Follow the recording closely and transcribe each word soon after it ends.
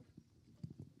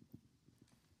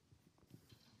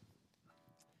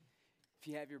If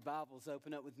you have your Bibles,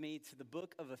 open up with me to the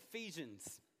book of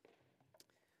Ephesians.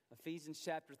 Ephesians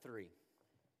chapter 3.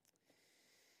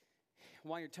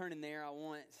 While you're turning there, I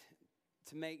want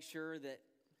to make sure that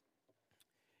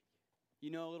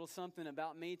you know a little something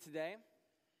about me today,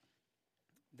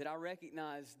 that I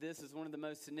recognize this is one of the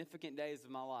most significant days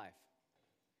of my life.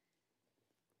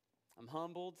 I'm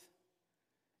humbled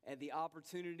at the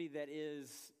opportunity that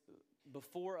is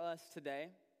before us today.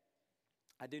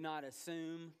 I do not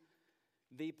assume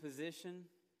the position,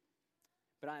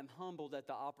 but I am humbled at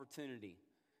the opportunity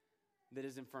that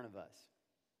is in front of us.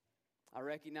 I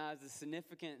recognize the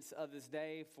significance of this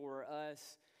day for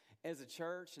us as a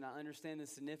church, and I understand the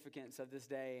significance of this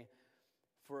day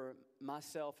for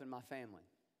myself and my family.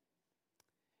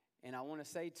 And I want to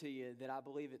say to you that I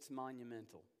believe it's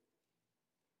monumental.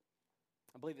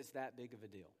 I believe it's that big of a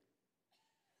deal.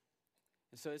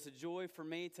 And so it's a joy for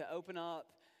me to open up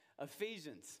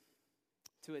Ephesians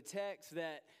to a text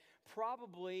that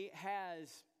probably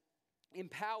has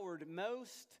empowered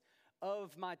most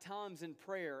of my times in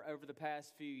prayer over the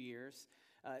past few years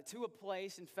to a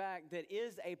place, in fact, that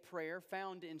is a prayer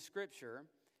found in Scripture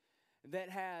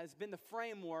that has been the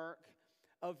framework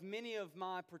of many of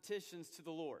my petitions to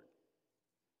the Lord.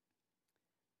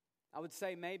 I would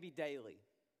say maybe daily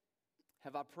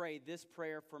have I prayed this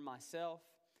prayer for myself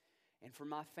and for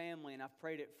my family, and I've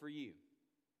prayed it for you.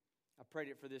 I've prayed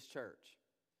it for this church.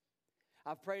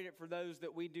 I've prayed it for those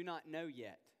that we do not know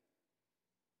yet.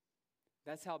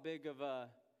 That's how big of a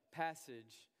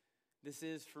passage this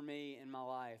is for me in my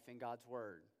life in God's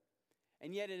Word.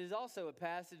 And yet it is also a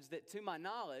passage that, to my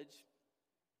knowledge,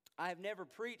 I have never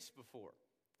preached before.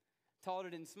 Taught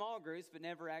it in small groups, but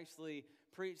never actually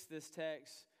preached this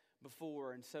text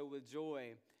before. And so with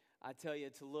joy, I tell you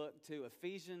to look to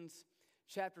Ephesians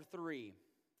chapter 3,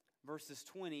 verses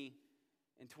 20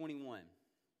 and 21.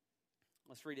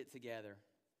 Let's read it together.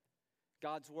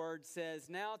 God's word says,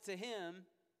 "Now to him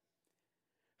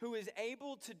who is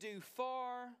able to do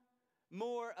far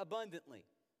more abundantly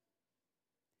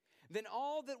than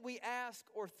all that we ask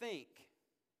or think,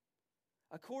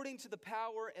 according to the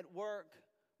power at work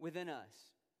within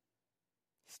us,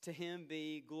 to him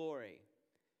be glory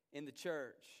in the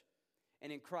church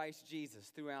and in Christ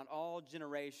Jesus throughout all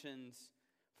generations,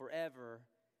 forever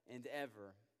and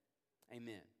ever.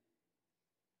 Amen."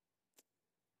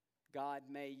 God,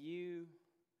 may you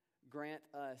grant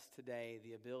us today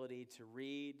the ability to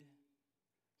read,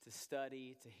 to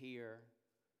study, to hear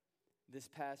this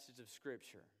passage of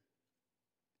Scripture.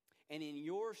 And in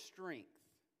your strength,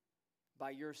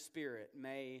 by your Spirit,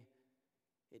 may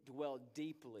it dwell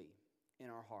deeply in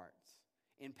our hearts.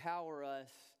 Empower us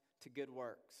to good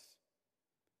works.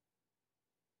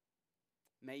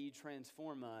 May you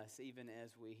transform us even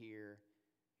as we hear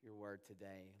your word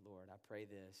today, Lord. I pray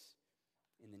this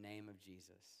in the name of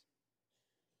Jesus.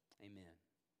 Amen.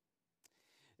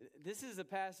 This is a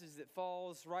passage that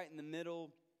falls right in the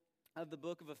middle of the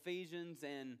book of Ephesians,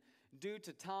 and due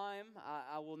to time,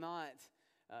 I will not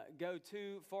go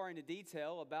too far into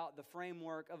detail about the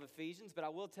framework of Ephesians, but I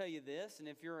will tell you this, and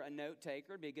if you're a note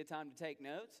taker, it'd be a good time to take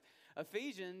notes.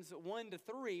 Ephesians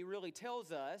 1-3 really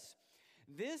tells us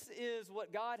this is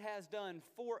what God has done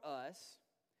for us,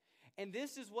 and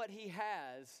this is what he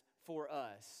has for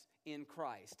us in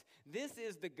Christ. This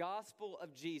is the gospel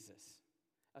of Jesus.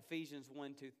 Ephesians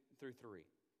 1-3.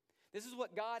 This is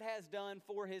what God has done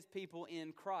for his people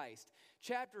in Christ.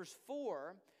 Chapters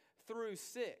 4-6.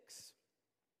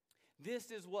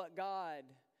 This is what God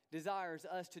desires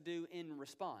us to do in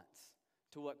response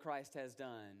to what Christ has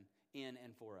done in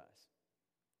and for us.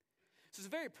 So it's a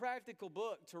very practical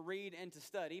book to read and to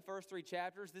study. First 3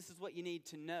 chapters, this is what you need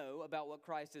to know about what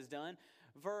Christ has done.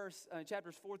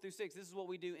 Chapters 4-6, this is what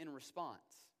we do in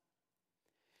response.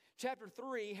 Chapter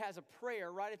 3 has a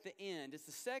prayer right at the end. It's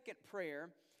the second prayer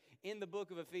in the book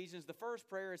of Ephesians. The first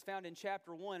prayer is found in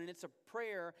chapter 1, and it's a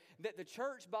prayer that the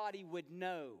church body would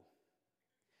know.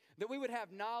 That we would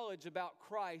have knowledge about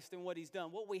Christ and what he's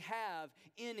done, what we have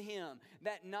in him,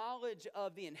 that knowledge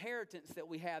of the inheritance that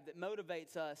we have that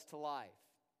motivates us to life.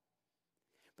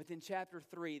 But then chapter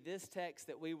 3, this text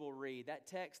that we will read, that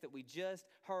text that we just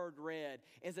heard read,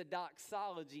 is a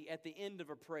doxology at the end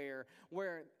of a prayer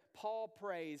where Paul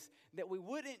prays that we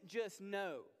wouldn't just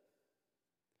know.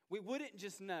 We wouldn't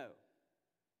just know,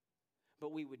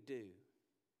 but we would do.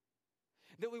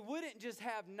 That we wouldn't just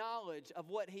have knowledge of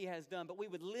what he has done, but we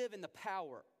would live in the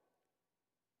power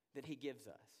that he gives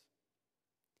us.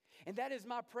 And that is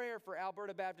my prayer for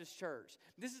Alberta Baptist Church.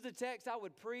 This is the text I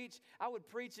would preach. I would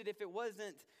preach it if it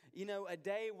wasn't, a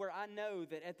day where I know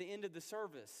that at the end of the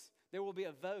service, there will be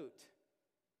a vote.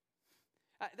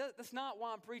 That's not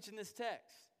why I'm preaching this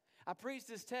text. I preach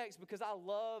this text because I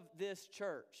love this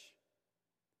church.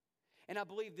 And I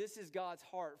believe this is God's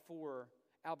heart for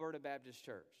Alberta Baptist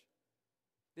Church.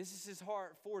 This is His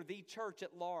heart for the church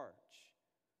at large.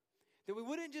 That we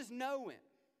wouldn't just know Him,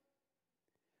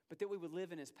 but that we would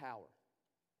live in His power.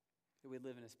 That we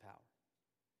live in His power.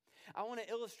 I want to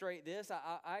illustrate this.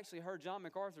 I actually heard John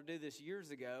MacArthur do this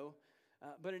years ago.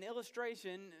 But an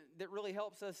illustration that really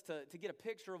helps us to get a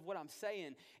picture of what I'm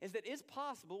saying is that it's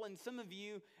possible, and some of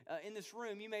you in this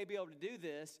room, you may be able to do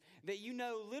this, that you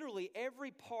know literally every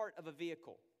part of a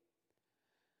vehicle.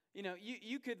 You know,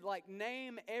 you could like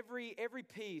name every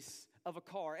piece of a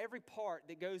car, every part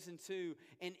that goes into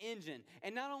an engine.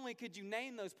 And not only could you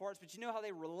name those parts, but you know how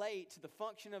they relate to the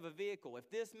function of a vehicle.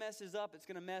 If this messes up, it's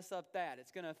going to mess up that.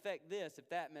 It's going to affect this if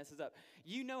that messes up.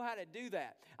 You know how to do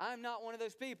that. I'm not one of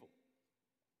those people.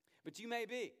 But you may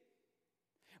be.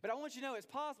 But I want you to know it's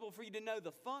possible for you to know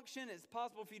the function. It's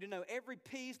possible for you to know every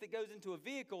piece that goes into a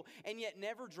vehicle and yet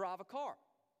never drive a car.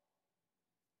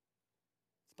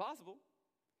 It's possible.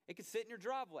 It could sit in your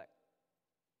driveway.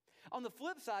 On the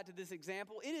flip side to this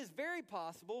example, it is very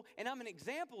possible, and I'm an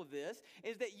example of this,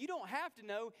 is that you don't have to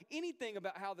know anything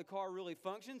about how the car really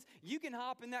functions. You can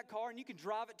hop in that car and you can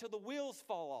drive it till the wheels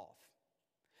fall off.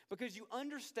 Because you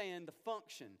understand the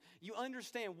function. You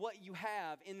understand what you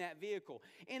have in that vehicle.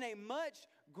 In a much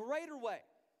greater way,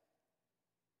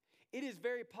 it is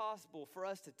very possible for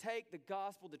us to take the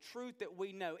gospel, the truth that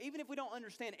we know, even if we don't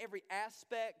understand every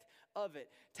aspect of it,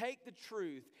 take the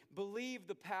truth, believe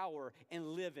the power, and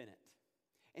live in it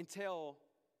until,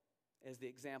 as the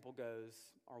example goes,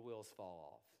 our wheels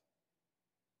fall off.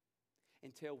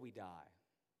 Until we die.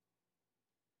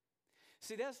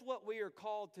 See, that's what we are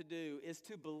called to do, is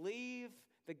to believe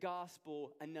the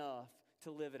gospel enough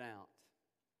to live it out.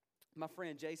 My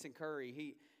friend Jason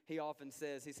Curry, he often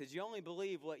says, you only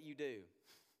believe what you do.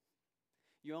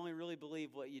 You only really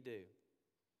believe what you do.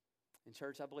 In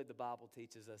church, I believe the Bible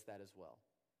teaches us that as well.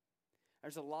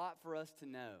 There's a lot for us to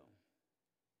know.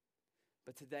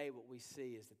 But today what we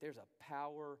see is that there's a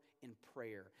power in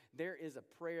prayer. There is a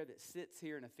prayer that sits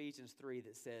here in Ephesians 3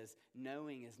 that says,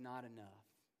 knowing is not enough.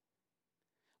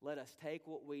 Let us take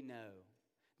what we know,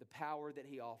 the power that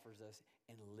He offers us,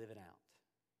 and live it out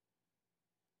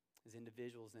as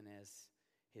individuals and as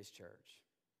His church.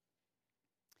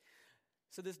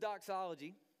 So this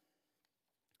doxology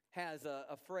has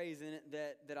a phrase in it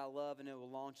that I love, and it will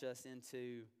launch us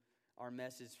into our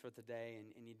message for today.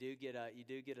 And you do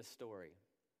get a story.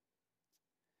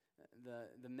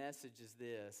 The message is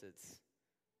this: it's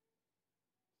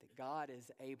that God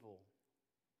is able.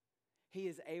 He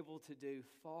is able to do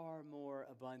far more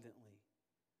abundantly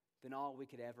than all we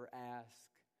could ever ask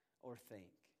or think.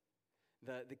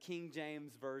 The King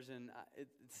James Version, it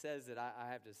says it,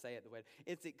 I have to say it the way,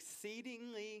 it's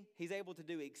exceedingly, He's able to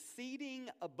do exceeding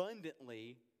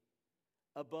abundantly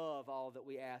above all that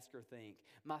we ask or think.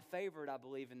 My favorite, I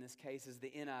believe, in this case is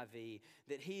the NIV,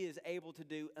 that He is able to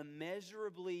do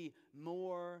immeasurably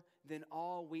more than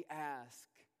all we ask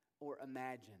or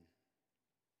imagine.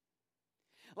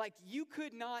 Like, you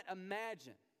could not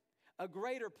imagine a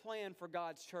greater plan for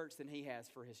God's church than He has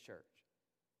for His church.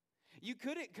 You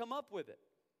couldn't come up with it.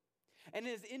 And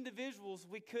as individuals,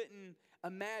 we couldn't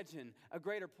imagine a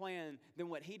greater plan than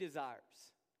what He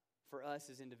desires for us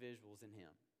as individuals in Him.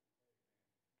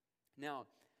 Now,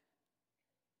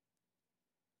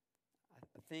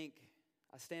 I think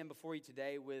I stand before you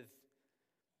today with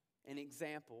an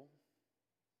example,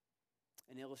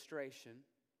 an illustration,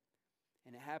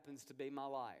 and it happens to be my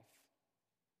life.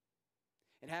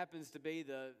 It happens to be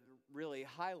the really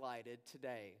highlighted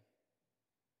today.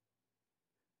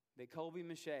 That Colby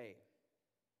Mache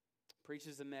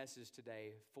preaches a message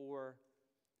today for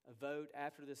a vote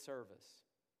after the service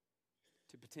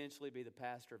to potentially be the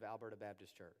pastor of Alberta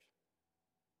Baptist Church.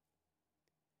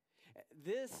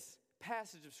 This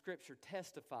passage of Scripture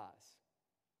testifies.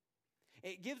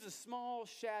 It gives a small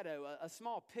shadow, a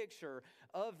small picture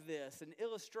of this, an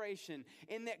illustration,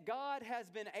 in that God has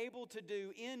been able to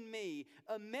do in me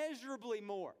immeasurably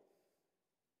more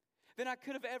than I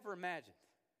could have ever imagined.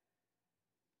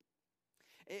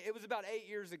 It was about 8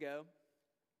 years ago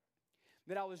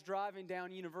that I was driving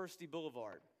down University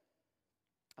Boulevard.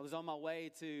 I was on my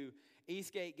way to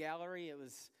Eastgate Gallery. It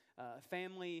was a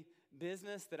family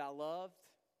business that I loved,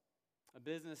 a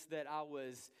business that I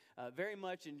was very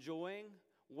much enjoying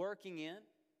working in.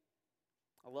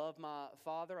 I love my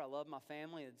father. I love my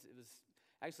family. It was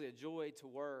actually a joy to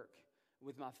work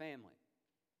with my family.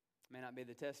 It may not be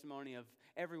the testimony of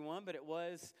everyone, but it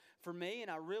was for me, and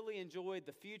I really enjoyed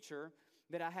the future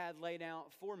that I had laid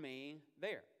out for me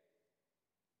there.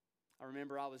 I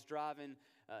remember I was driving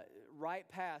right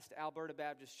past Alberta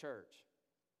Baptist Church.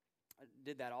 I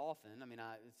did that often. I mean,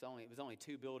 it was only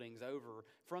 2 buildings over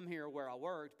from here where I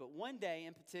worked. But one day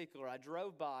in particular, I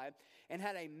drove by and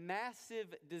had a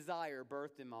massive desire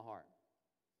birthed in my heart.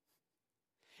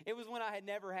 It was one I had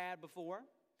never had before.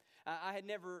 I had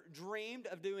never dreamed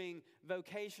of doing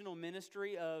vocational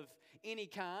ministry of any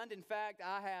kind. In fact,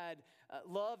 I had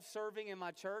loved serving in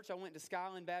my church. I went to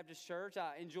Skyland Baptist Church.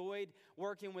 I enjoyed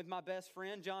working with my best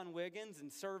friend, John Wiggins,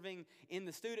 and serving in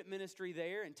the student ministry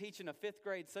there and teaching a 5th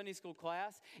grade Sunday school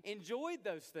class. Enjoyed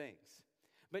those things,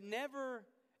 but never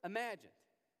imagined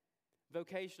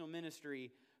vocational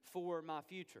ministry for my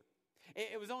future.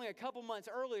 It was only a couple months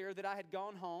earlier that I had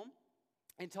gone home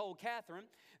and told Catherine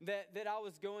that I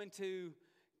was going to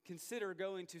consider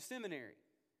going to seminary.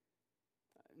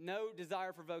 No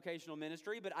desire for vocational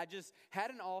ministry, but I just had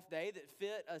an off day that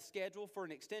fit a schedule for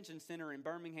an extension center in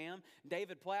Birmingham.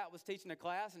 David Platt was teaching a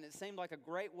class, and it seemed like a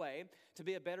great way to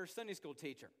be a better Sunday school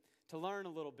teacher, to learn a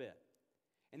little bit.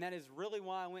 And that is really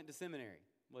why I went to seminary.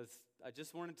 I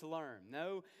just wanted to learn.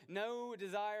 No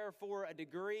desire for a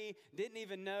degree. Didn't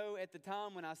even know at the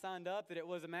time when I signed up that it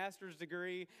was a master's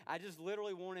degree. I just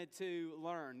literally wanted to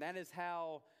learn. That is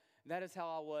how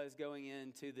I was going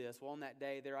into this. Well, on that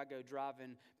day, there I go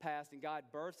driving past, and God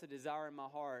bursts a desire in my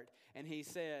heart, and He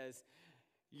says,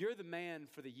 "You're the man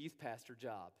for the youth pastor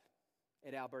job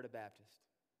at Alberta Baptist."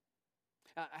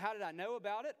 How did I know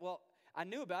about it? Well, I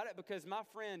knew about it because my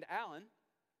friend Alan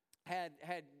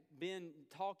had been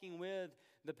talking with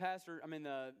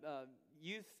the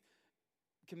youth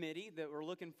committee that were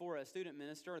looking for a student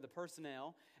minister, or the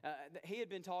personnel. He had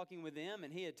been talking with them,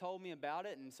 and he had told me about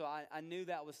it, and so I knew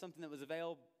that was something that was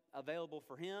available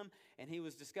for him, and he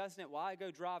was discussing it. Well, I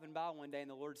go driving by one day, and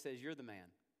the Lord says, "You're the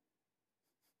man."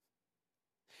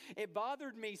 It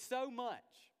bothered me so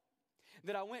much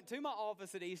that I went to my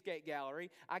office at Eastgate Gallery.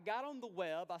 I got on the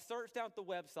web. I searched out the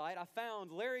website. I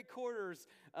found Larry Corder's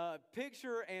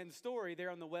picture and story there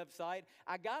on the website.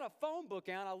 I got a phone book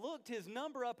out. I looked his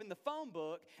number up in the phone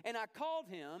book, and I called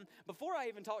him. Before I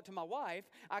even talked to my wife,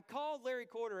 I called Larry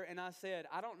Corder, and I said,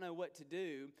 "I don't know what to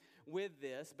do with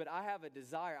this, but I have a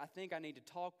desire. I think I need to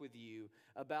talk with you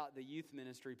about the youth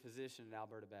ministry position at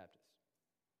Alberta Baptist."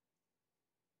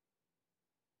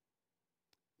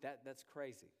 That's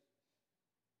crazy.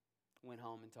 Went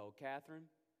home and told Catherine.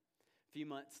 A few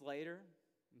months later,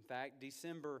 in fact,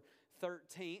 December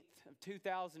 13th of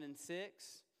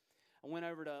 2006, I went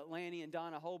over to Lanny and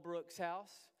Donna Holbrook's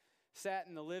house, sat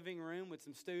in the living room with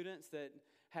some students that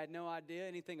had no idea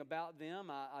anything about them.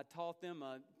 I taught them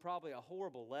probably a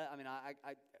horrible I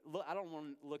don't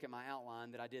want to look at my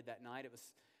outline that I did that night. It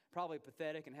was probably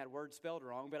pathetic and had words spelled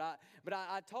wrong. But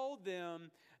I told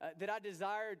them that I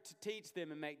desired to teach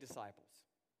them and make disciples.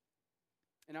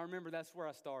 And I remember that's where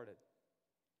I started.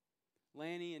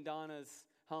 Lanny and Donna's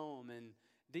home. And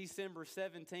December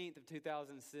 17th of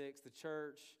 2006, the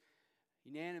church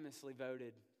unanimously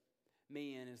voted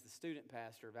me in as the student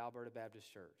pastor of Alberta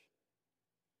Baptist Church.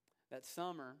 That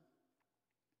summer,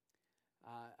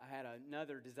 I had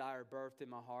another desire birthed in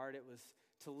my heart. It was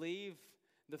to leave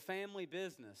the family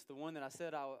business, the one that I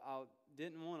said I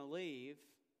didn't want to leave.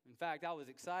 In fact, I was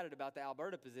excited about the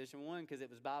Alberta position, one, because it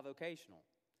was bivocational.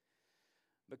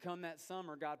 But come that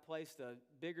summer, God placed a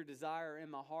bigger desire in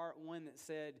my heart, one that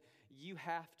said, "You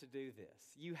have to do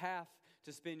this. You have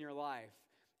to spend your life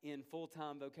in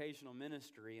full-time vocational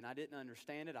ministry." And I didn't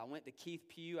understand it. I went to Keith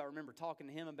Pugh. I remember talking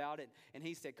to him about it. And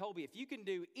he said, "Colby, if you can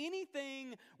do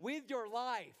anything with your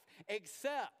life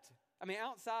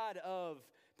outside of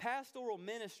pastoral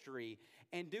ministry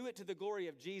and do it to the glory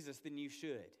of Jesus, then you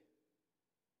should."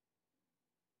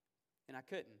 And I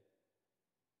couldn't.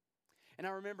 And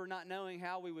I remember not knowing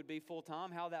how we would be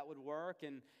full-time, how that would work.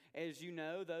 And as you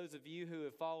know, those of you who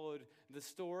have followed the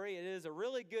story, it is a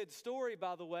really good story,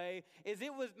 by the way,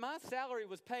 my salary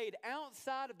was paid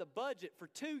outside of the budget for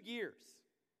 2 years.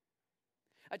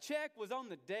 A check was on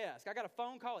the desk. I got a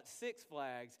phone call at Six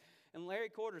Flags, and Larry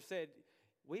Corder said,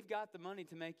 "We've got the money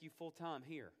to make you full-time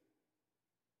here."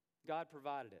 God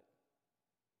provided it.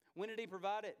 When did He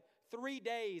provide it? 3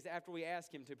 days after we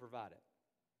asked Him to provide it.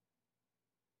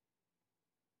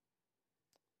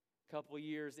 Couple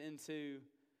years into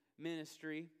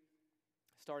ministry,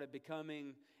 started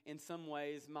becoming, in some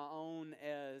ways, my own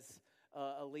as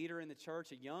a leader in the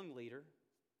church, a young leader.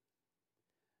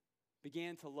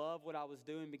 Began to love what I was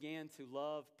doing, began to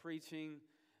love preaching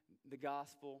the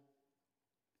gospel.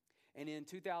 And in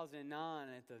 2009,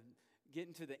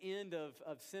 getting to the end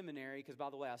of seminary, because by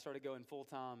the way, I started going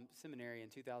full-time seminary in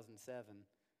 2007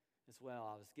 as well.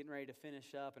 I was getting ready to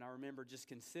finish up, and I remember just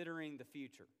considering the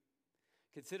future.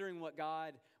 considering what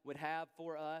God would have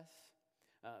for us,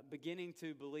 beginning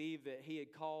to believe that He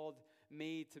had called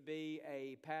me to be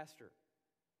a pastor.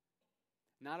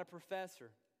 Not a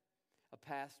professor, a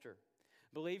pastor.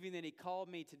 Believing that He called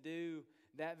me to do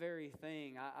that very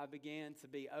thing, I began to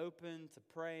be open to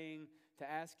praying, to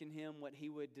asking Him what He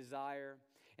would desire.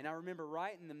 And I remember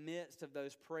right in the midst of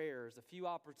those prayers, a few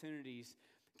opportunities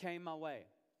came my way.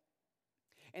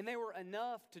 And they were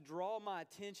enough to draw my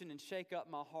attention and shake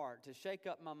up my heart, to shake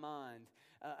up my mind,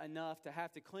 enough to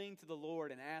have to cling to the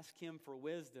Lord and ask Him for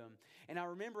wisdom. And I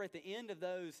remember at the end of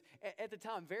those, at the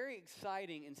time, very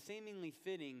exciting and seemingly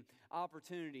fitting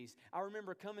opportunities, I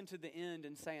remember coming to the end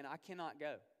and saying, I cannot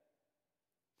go.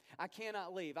 I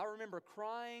cannot leave. I remember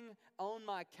crying on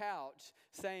my couch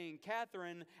saying,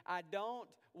 Catherine, I don't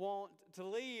want to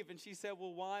leave. And she said,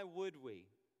 well, why would we?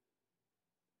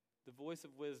 The voice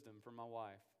of wisdom from my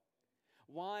wife.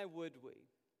 Why would we?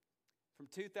 From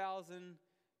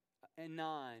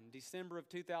 2009, December of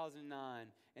 2009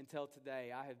 until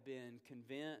today, I have been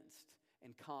convinced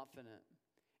and confident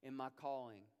in my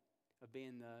calling of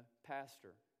being the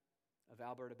pastor of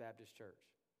Alberta Baptist Church.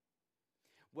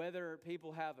 Whether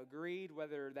people have agreed,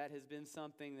 whether that has been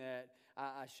something that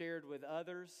I shared with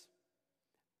others,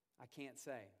 I can't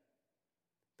say.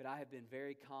 But I have been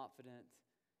very confident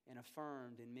and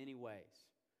affirmed in many ways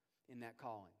in that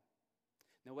calling.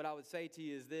 Now, what I would say to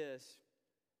you is this: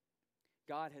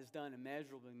 God has done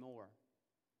immeasurably more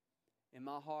in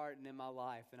my heart and in my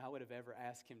life than I would have ever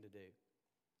asked Him to do,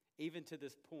 even to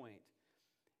this point.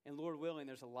 And Lord willing,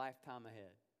 there's a lifetime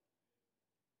ahead.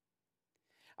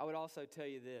 I would also tell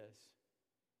you this: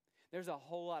 there's a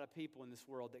whole lot of people in this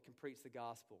world that can preach the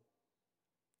gospel.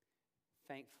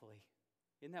 Thankfully.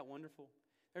 Isn't that wonderful?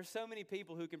 There's so many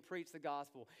people who can preach the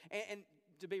gospel. And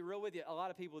to be real with you, a lot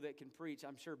of people that can preach,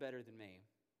 I'm sure, better than me.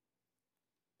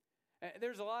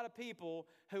 There's a lot of people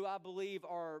who I believe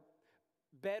are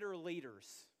better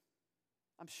leaders.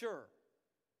 I'm sure.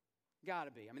 Got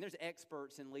to be. I mean, there's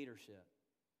experts in leadership.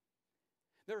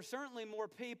 There are certainly more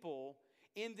people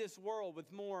in this world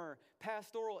with more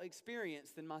pastoral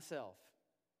experience than myself.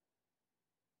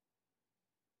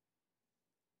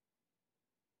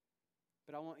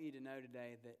 But I want you to know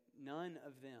today that none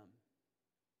of them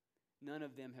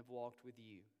have walked with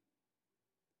you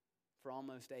for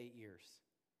almost 8 years.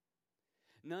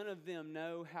 None of them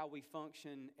know how we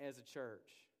function as a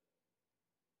church.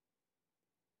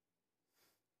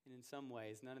 And in some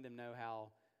ways, none of them know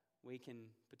how we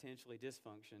can potentially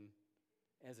dysfunction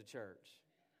as a church,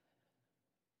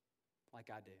 like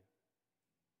I do.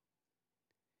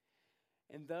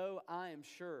 And though I am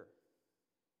sure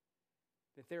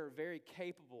that there are very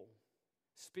capable,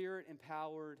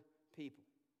 Spirit-empowered people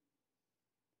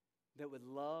that would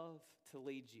love to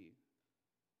lead you,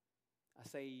 I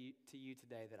say to you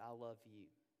today that I love you,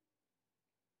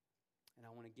 and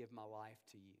I want to give my life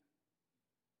to you.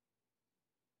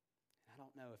 And I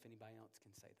don't know if anybody else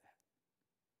can say that.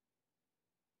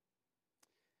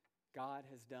 God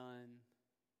has done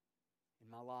in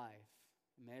my life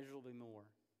immeasurably more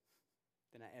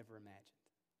than I ever imagined.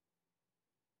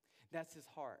 That's His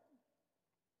heart.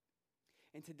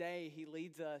 And today He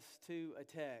leads us to a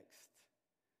text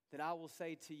that I will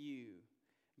say to you,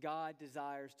 God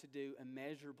desires to do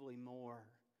immeasurably more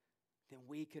than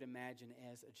we could imagine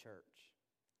as a church.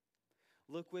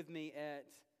 Look with me at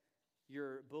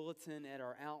your bulletin, at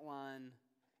our outline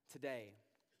today.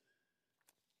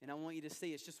 And I want you to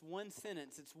see, it's just one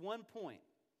sentence, it's one point.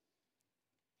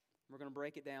 We're going to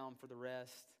break it down for the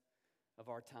rest of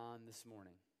our time this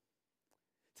morning.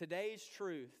 Today's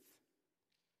truth,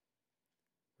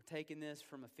 we're taking this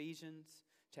from Ephesians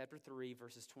chapter 3,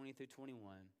 verses 20 through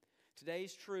 21.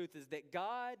 Today's truth is that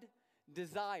God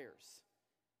desires,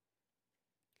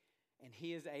 and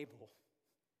He is able.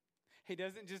 He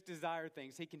doesn't just desire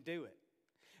things, He can do it.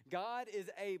 God is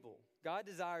able, God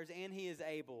desires, and He is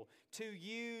able to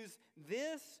use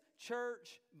this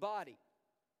church body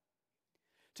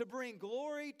to bring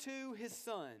glory to His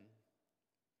Son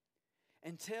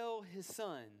until His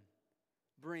Son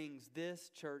brings this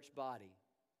church body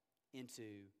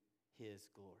into His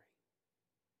glory.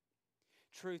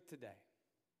 Truth today.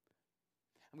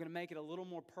 I'm going to make it a little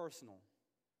more personal.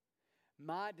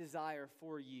 My desire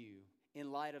for you,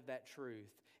 in light of that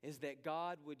truth, is that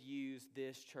God would use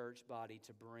this church body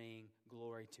to bring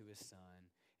glory to His Son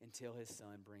until His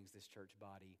Son brings this church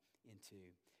body into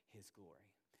His glory.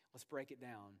 Let's break it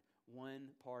down one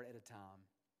part at a time.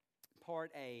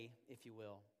 Part A, if you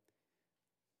will,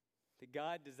 that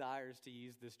God desires to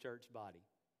use this church body.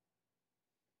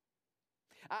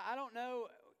 I don't know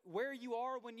where you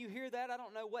are when you hear that. I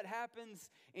don't know what happens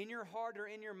in your heart or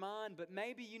in your mind, but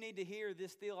maybe you need to hear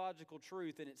this theological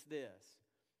truth, and it's this.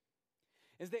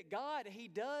 Is that God, He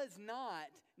does not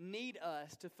need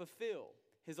us to fulfill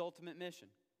His ultimate mission.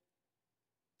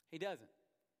 He doesn't.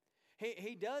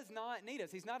 He does not need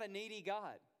us. He's not a needy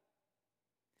God.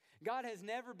 God has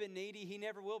never been needy. He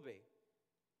never will be.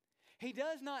 He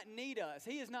does not need us.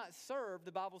 He is not served,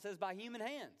 the Bible says, by human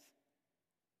hands.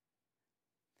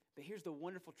 But here's the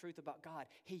wonderful truth about God.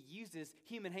 He uses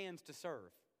human hands to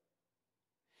serve.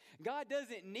 God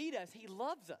doesn't need us. He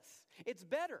loves us. It's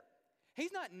better.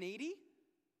 He's not needy.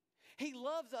 He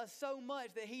loves us so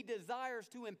much that He desires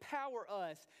to empower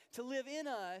us to live in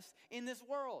us in this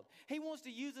world. He wants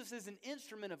to use us as an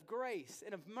instrument of grace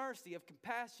and of mercy, of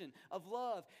compassion, of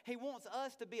love. He wants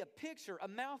us to be a picture, a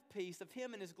mouthpiece of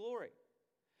Him and His glory.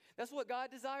 That's what God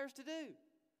desires to do.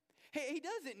 He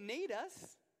doesn't need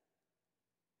us.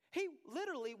 He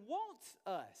literally wants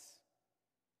us.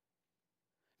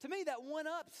 To me, that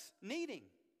one-ups needing.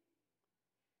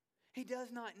 He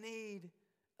does not need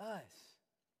us.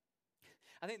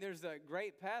 I think there's a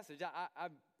great passage. I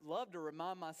love to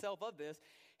remind myself of this.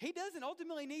 He doesn't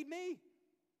ultimately need me.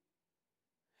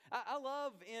 I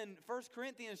love in 1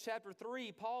 Corinthians chapter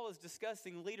 3, Paul is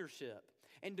discussing leadership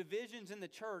and divisions in the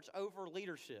church over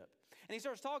leadership. And he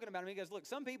starts talking about him. He goes, look,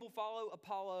 some people follow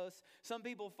Apollos. Some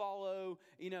people follow,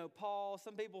 Paul.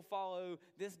 Some people follow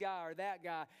this guy or that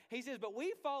guy. He says, but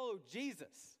we follow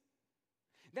Jesus.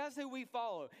 That's who we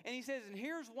follow. And he says, and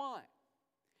here's why.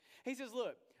 He says,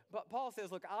 look, but Paul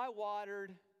says, look, I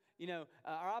watered, or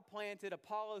I planted,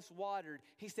 Apollos watered.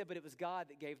 He said, but it was God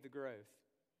that gave the growth.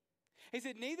 He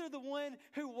said, neither the one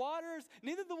who waters,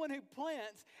 neither the one who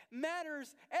plants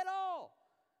matters at all.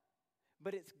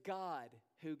 But it's God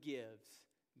who gives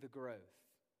the growth.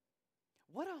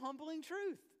 What a humbling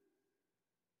truth.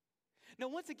 Now,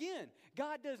 once again,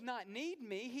 God does not need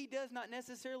me. He does not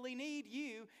necessarily need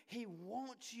you. He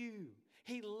wants you.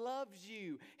 He loves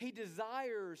you. He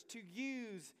desires to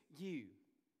use you.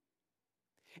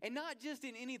 And not just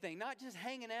in anything, not just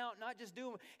hanging out, not just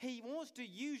doing. He wants to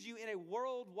use you in a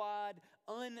worldwide,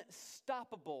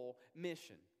 unstoppable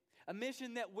mission. A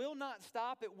mission that will not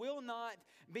stop. It will not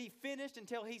be finished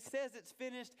until He says it's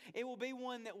finished. It will be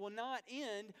one that will not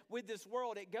end with this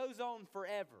world. It goes on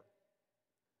forever.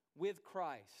 With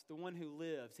Christ, the one who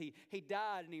lives. He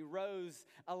died and He rose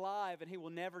alive, and He will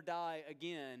never die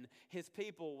again. His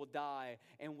people will die,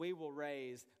 and we will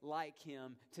raise like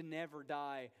Him to never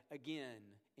die again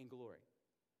in glory.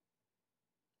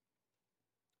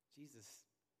 Jesus,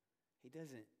 He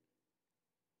doesn't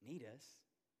need us.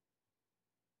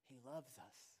 He loves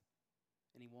us,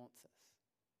 and He wants us.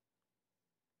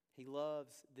 He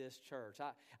loves this church.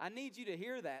 I need you to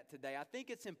hear that today. I think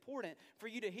it's important for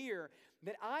you to hear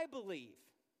that I believe,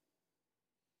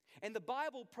 and the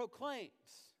Bible proclaims,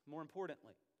 more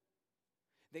importantly,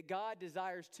 that God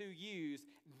desires to use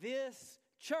this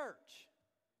church.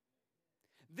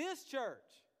 This church.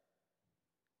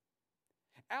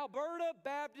 Alberta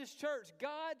Baptist Church.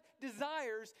 God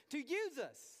desires to use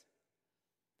us.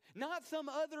 Not some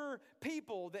other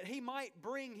people that He might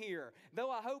bring here,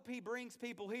 though I hope He brings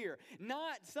people here.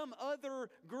 Not some other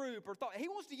group or thought. He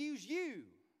wants to use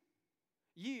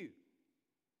you,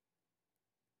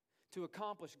 to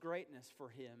accomplish greatness for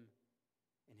Him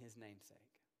and His namesake.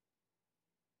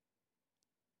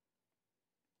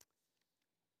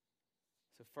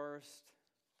 So first,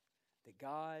 that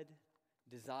God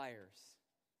desires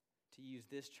to use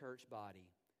this church body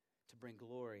to bring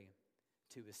glory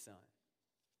to His Son.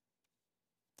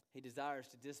 He desires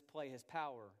to display His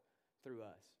power through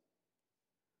us.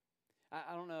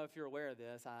 I don't know if you're aware of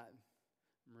this.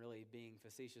 I'm really being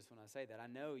facetious when I say that. I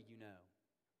know you know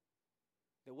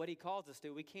that what He calls us to,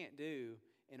 we can't do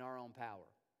in our own power.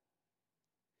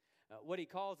 What He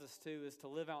calls us to is to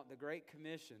live out the Great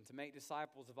Commission, to make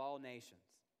disciples of all nations.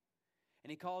 And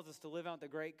He calls us to live out the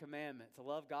Great Commandment, to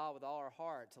love God with all our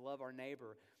heart, to love our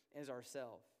neighbor as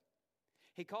ourselves.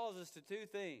 He calls us to two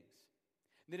things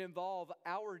that involve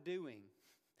our doing,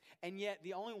 and yet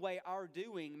the only way our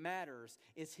doing matters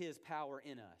is His power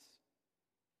in us.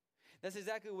 That's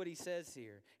exactly what He says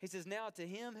here. He says, now to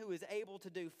Him who is able to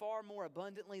do far more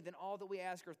abundantly than all that we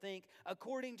ask or think,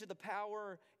 according to the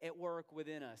power at work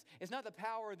within us. It's not the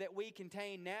power that we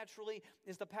contain naturally.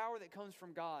 It's the power that comes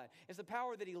from God. It's the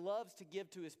power that He loves to give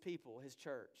to His people, His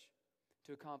church,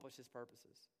 to accomplish His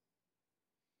purposes.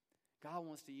 God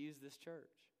wants to use this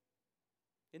church.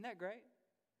 Isn't that great?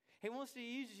 He wants to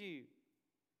use you.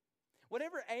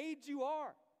 Whatever age you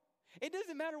are. It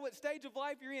doesn't matter what stage of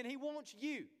life you're in. He wants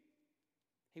you.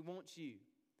 He wants you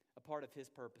a part of His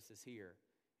purposes here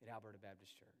at Alberta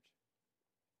Baptist Church.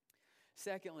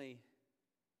 Secondly,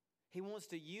 He wants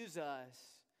to use us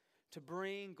to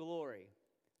bring glory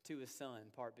to His Son,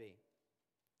 part B.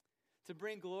 To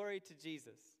bring glory to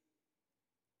Jesus.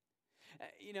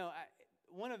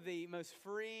 One of the most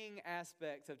freeing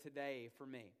aspects of today for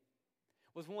me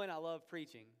was, one, I love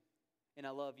preaching and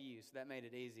I love you, so that made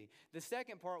it easy. The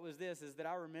second part was this, is that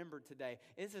I remembered today,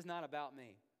 this is not about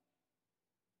me.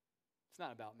 It's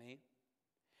not about me.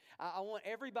 I want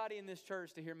everybody in this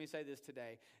church to hear me say this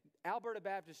today. Alberta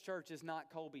Baptist Church is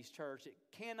not Colby's church. It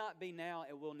cannot be now.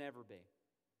 It will never be.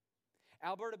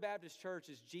 Alberta Baptist Church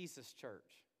is Jesus'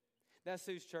 church. That's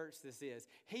whose church this is.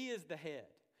 He is the head.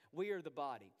 We are the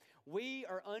body. We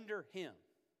are under Him.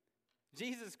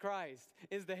 Jesus Christ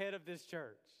is the head of this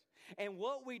church. And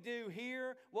what we do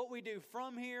here, what we do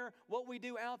from here, what we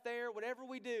do out there, whatever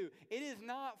we do, it is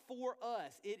not for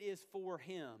us. It is for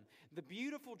Him. The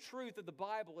beautiful truth of the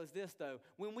Bible is this, though.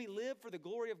 When we live for the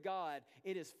glory of God,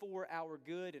 it is for our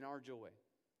good and our joy.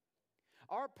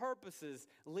 Our purposes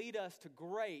lead us to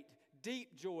great,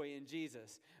 deep joy in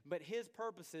Jesus. But His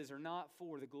purposes are not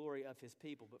for the glory of His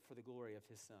people, but for the glory of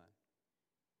His Son.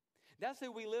 That's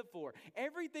who we live for.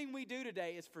 Everything we do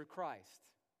today is for Christ.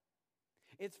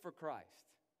 It's for Christ.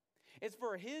 It's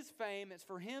for His fame. It's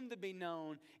for Him to be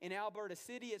known in Alberta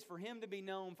City. It's for Him to be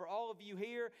known for all of you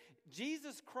here.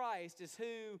 Jesus Christ is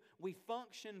who we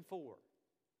function for.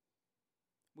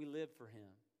 We live for Him.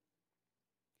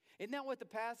 Isn't that what the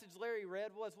passage Larry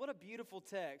read was? What a beautiful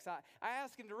text. I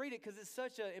asked him to read it because it's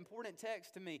such an important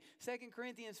text to me. 2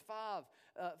 Corinthians 5,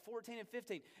 14 and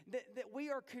 15. That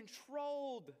we are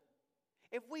controlled.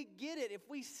 If we get it, if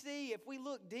we see, if we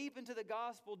look deep into the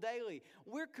gospel daily,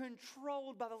 we're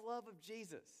controlled by the love of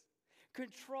Jesus.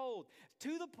 Controlled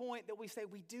to the point that we say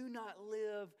we do not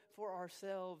live for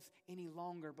ourselves any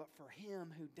longer, but for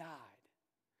Him who died.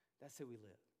 That's who we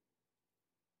live.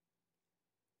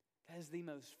 That is the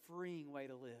most freeing way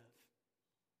to live.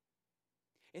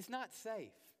 It's not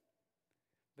safe,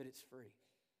 but it's free.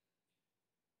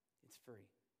 It's free.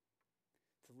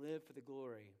 To live for the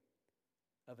glory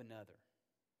of another.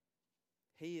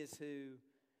 He is who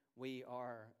we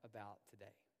are about today.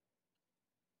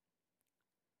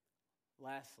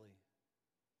 Lastly,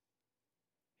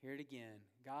 hear it again.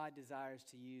 God desires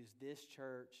to use this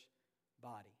church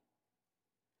body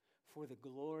for the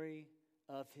glory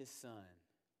of His Son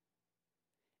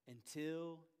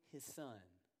until His Son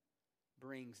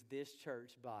brings this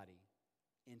church body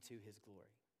into His glory.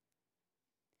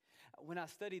 When I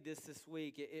studied this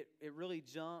week, it really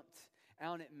jumped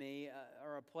out at me,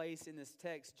 or a place in this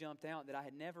text jumped out that I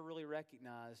had never really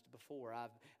recognized before.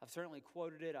 I've certainly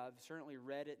quoted it, I've certainly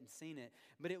read it and seen it,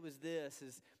 but it was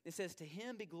this. It says, "To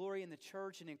Him be glory in the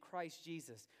church and in Christ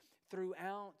Jesus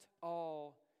throughout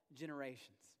all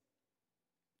generations."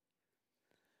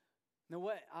 Now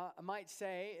what I might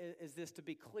say is this, to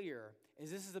be clear,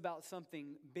 is this is about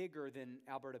something bigger than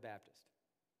Alberta Baptist.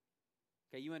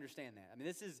 Okay, you understand that. I mean,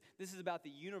 this is about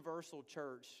the universal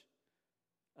church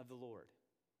of the Lord.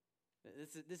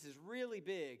 This is really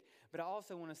big, but I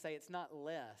also want to say it's not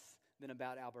less than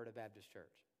about Alberta Baptist Church.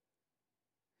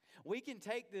 We can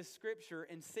take this scripture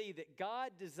and see that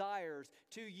God desires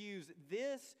to use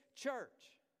this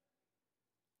church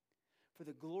for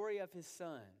the glory of His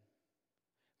Son,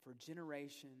 for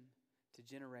generation to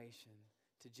generation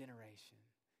to generation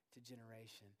to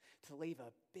generation, to leave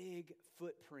a big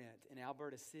footprint in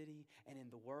Alberta City and in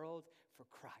the world for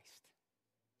Christ.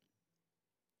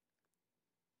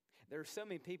 There are so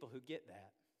many people who get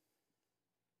that.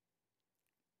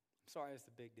 I'm sorry, it's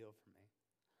a big deal for me.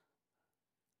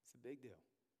 It's a big deal.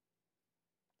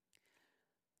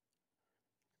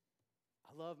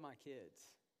 I love my kids.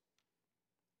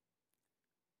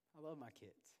 I love my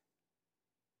kids.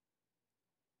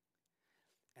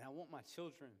 And I want my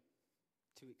children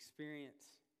to experience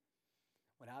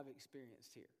what I've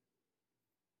experienced here.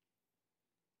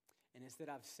 And it's that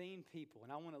I've seen people,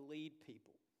 and I want to lead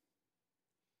people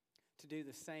to do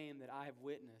the same that I have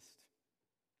witnessed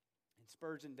in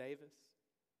Spurgeon Davis.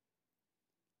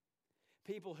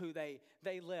 People who they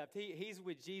left. He's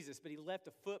with Jesus, but he left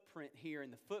a footprint here,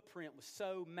 and the footprint was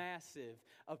so massive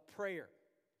of prayer,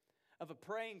 of a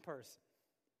praying person.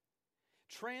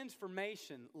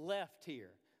 Transformation left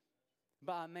here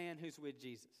by a man who's with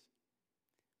Jesus.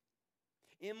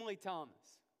 Emily Thomas,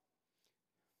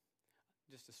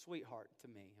 just a sweetheart to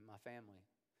me and my family.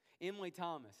 Emily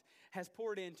Thomas has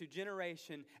poured into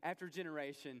generation after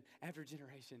generation after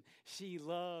generation. She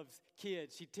loves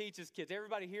kids. She teaches kids.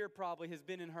 Everybody here probably has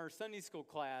been in her Sunday school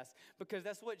class, because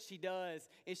that's what she does,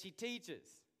 is she teaches.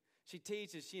 She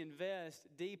teaches. She invests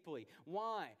deeply.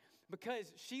 Why?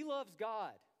 Because she loves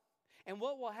God. And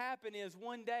what will happen is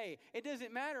one day, it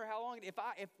doesn't matter how long,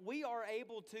 if we are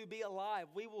able to be alive,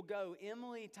 we will go.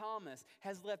 Emily Thomas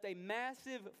has left a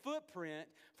massive footprint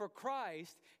for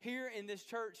Christ here in this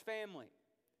church family.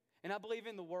 And I believe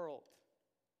in the world.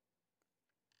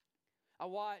 I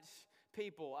watch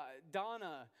people,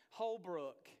 Donna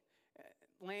Holbrook,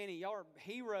 Lanny, y'all are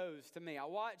heroes to me. I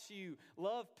watch you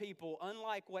love people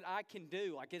unlike what I can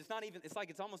do.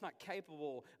 It's almost not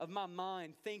capable of my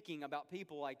mind thinking about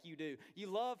people like you do.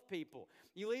 You love people.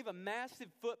 You leave a massive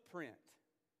footprint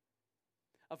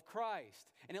of Christ.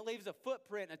 And it leaves a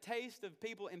footprint, a taste of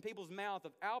people in people's mouth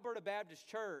of Alberta Baptist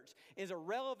Church is a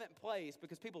relevant place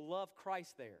because people love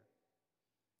Christ there.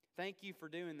 Thank you for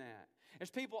doing that. There's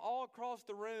people all across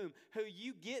the room who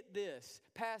you get this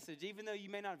passage, even though you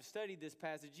may not have studied this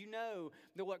passage. You know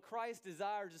that what Christ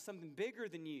desires is something bigger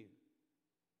than you.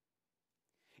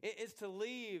 It is to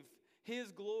leave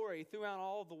His glory throughout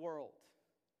all the world,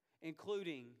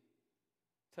 including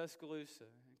Tuscaloosa,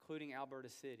 including Alberta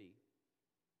City.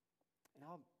 And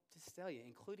I'll just tell you,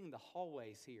 including the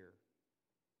hallways here,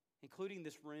 including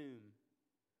this room,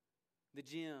 the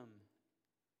gym.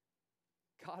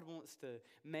 God wants to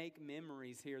make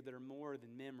memories here that are more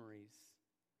than memories.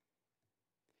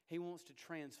 He wants to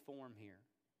transform here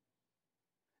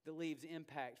that leaves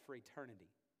impact for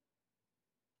eternity.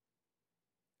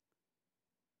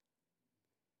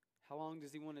 How long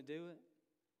does He want to do it?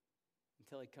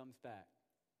 Until He comes back.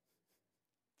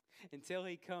 Until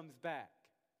He comes back.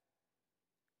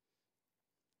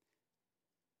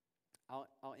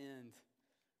 I'll end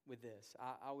with this.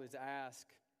 I was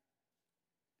asked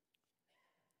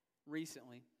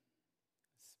recently,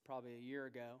 it's probably a year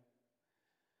ago,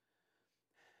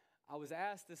 I was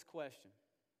asked this question.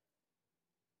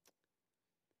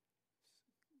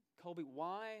 Colby,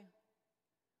 why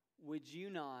would you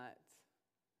not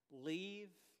leave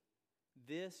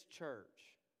this church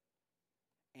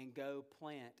and go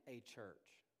plant a church?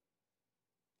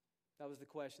 That was the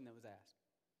question that was asked.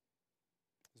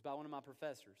 It was by one of my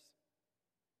professors.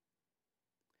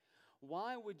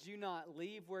 Why would you not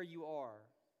leave where you are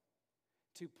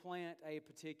to plant a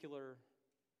particular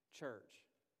church?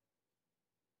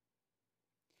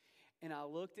 And I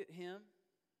looked at him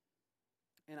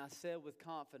and I said with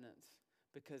confidence,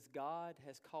 because God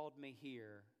has called me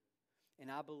here, and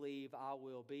I believe I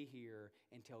will be here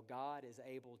until God is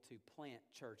able to plant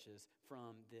churches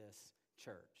from this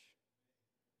church.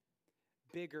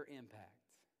 Bigger impact.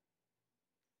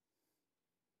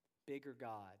 Bigger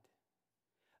God.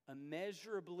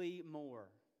 Immeasurably more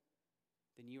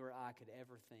than you or I could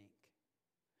ever think.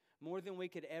 More than we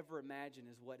could ever imagine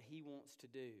is what He wants to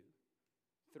do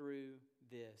through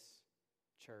this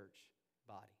church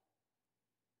body.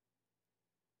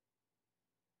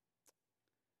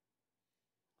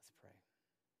 Let's pray.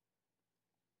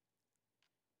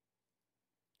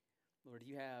 Lord,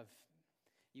 you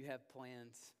have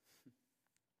plans.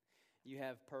 You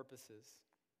have purposes.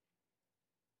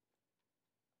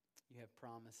 You have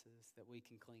promises that we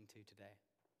can cling to today.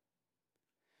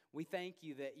 We thank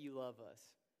you that you love us.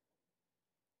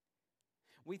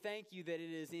 We thank you that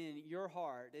it is in your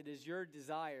heart, it is your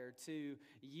desire to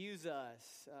use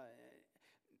us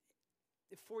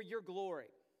for your glory.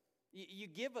 You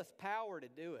give us power to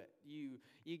do it.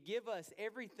 You give us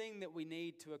everything that we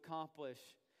need to accomplish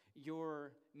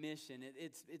your mission.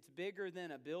 It's bigger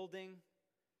than a building.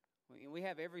 We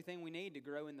have everything we need to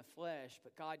grow in the flesh,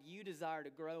 but God, you desire to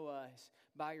grow us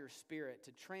by your Spirit,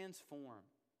 to transform.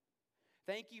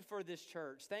 Thank you for this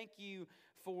church. Thank you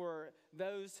for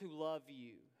those who love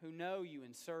you, who know you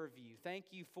and serve you. Thank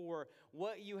you for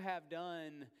what you have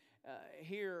done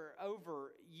here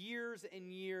over years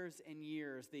and years and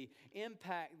years, the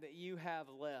impact that you have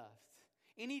left.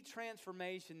 Any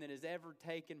transformation that has ever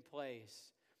taken place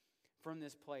from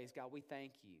this place, God, we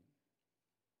thank you.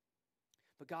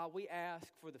 But God, we ask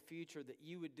for the future that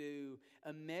you would do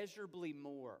immeasurably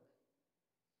more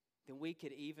than we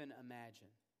could even imagine.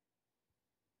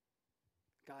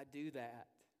 God, do that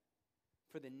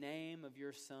for the name of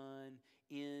your Son,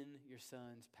 in your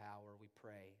Son's power, we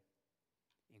pray.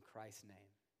 In Christ's name,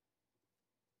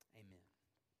 amen.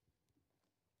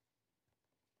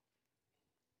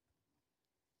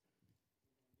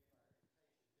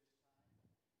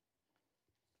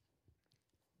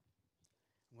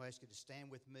 I'm going to ask you to stand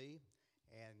with me,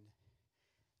 and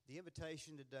the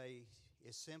invitation today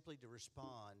is simply to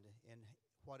respond in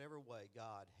whatever way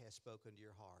God has spoken to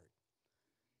your heart.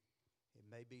 It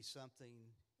may be something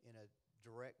in a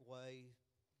direct way,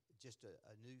 just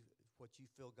a new, what you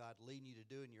feel God leading you to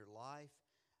do in your life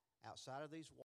outside of these